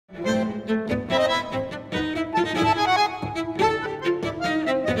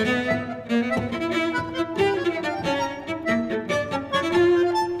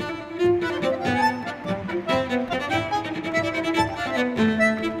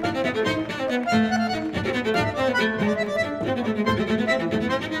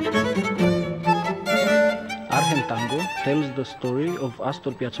ArgEnTANGO tells the story of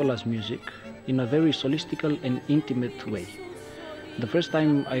Astor Piazzolla's music in a very solistical and intimate way. The first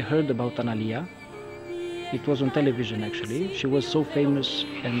time I heard about Analia, it was on television actually. She was so famous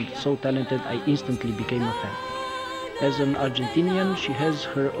and so talented, I instantly became a fan. As an Argentinian, she has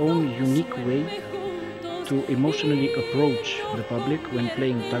her own unique way to emotionally approach the public when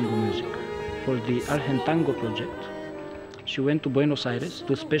playing tango music. For the ArgEnTANGO project, she went to Buenos Aires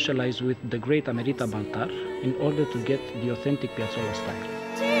to specialize with the great Amerita Baltar in order to get the authentic Piazzolla style.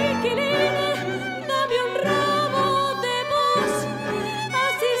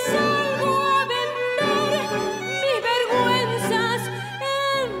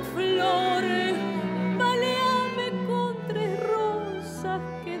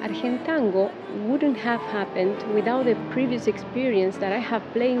 ArgEnTANGO wouldn't have happened without the previous experience that I have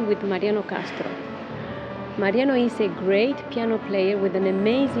playing with Mariano Castro. Mariano is a great piano player with an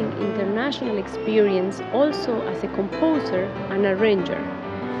amazing international experience also as a composer and arranger.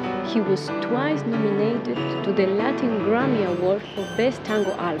 He was twice nominated to the Latin Grammy Award for Best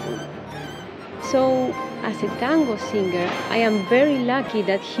Tango Album. So, as a tango singer, I am very lucky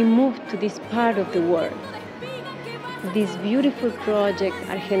that he moved to this part of the world. This beautiful project,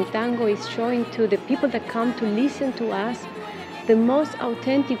 ArgEnTANGO, is showing to the people that come to listen to us the most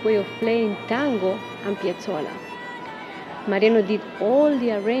authentic way of playing tango and Piazzolla. Mariano did all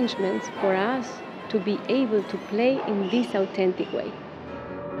the arrangements for us to be able to play in this authentic way.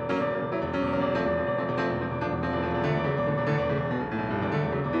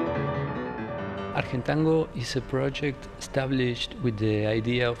 ArgEnTANGO is a project established with the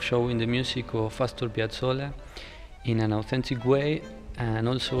idea of showing the music of Astor Piazzolla in an authentic way and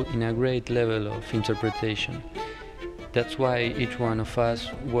also in a great level of interpretation. That's why each one of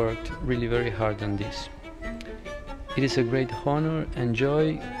us worked really very hard on this. It is a great honor and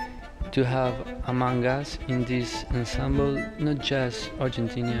joy to have among us in this ensemble not just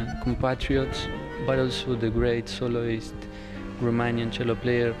Argentinian compatriots, but also the great soloist, Romanian cello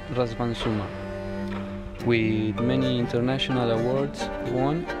player Razvan Suma. With many international awards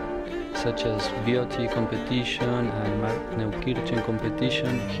won, such as Viotti competition and Neukirchen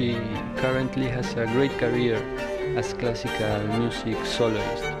competition, he currently has a great career as classical music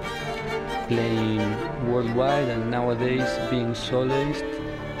soloist, playing worldwide and nowadays being soloist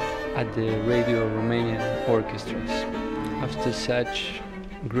at the Radio Romanian orchestras. After such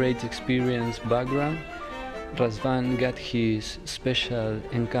great experience background, Razvan got his special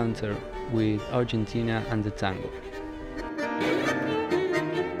encounter with Argentina and the tango.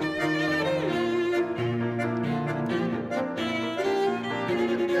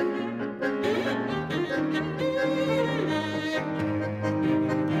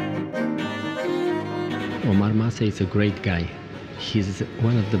 Omar Massa is a great guy. He's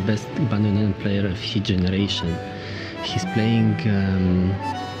one of the best bandoneon players of his generation. He's playing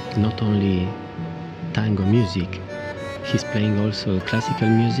not only tango music, he's playing also classical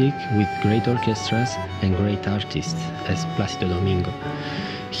music with great orchestras and great artists as Plácido Domingo.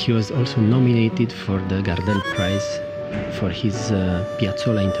 He was also nominated for the Gardel Prize for his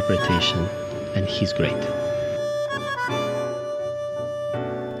Piazzolla interpretation, and he's great.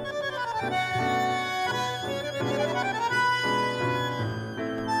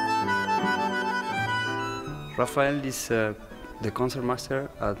 Rafael is the concertmaster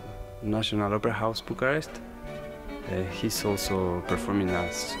at National Opera House Bucharest. He's also performing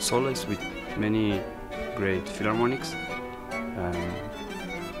as soloist with many great philharmonics.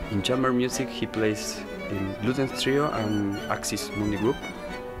 In chamber music he plays in Luten's Trio and Axis Mundi Group.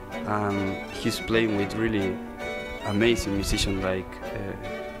 He's playing with really amazing musicians like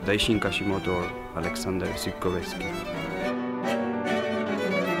Daishin Kashimoto or Alexander Sitkovetsky.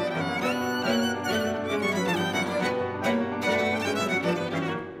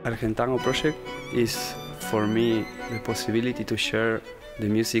 ArgEnTANGO project is for me the possibility to share the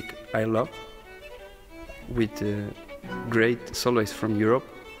music I love with great soloists from Europe,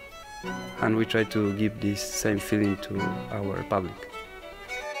 and we try to give this same feeling to our public.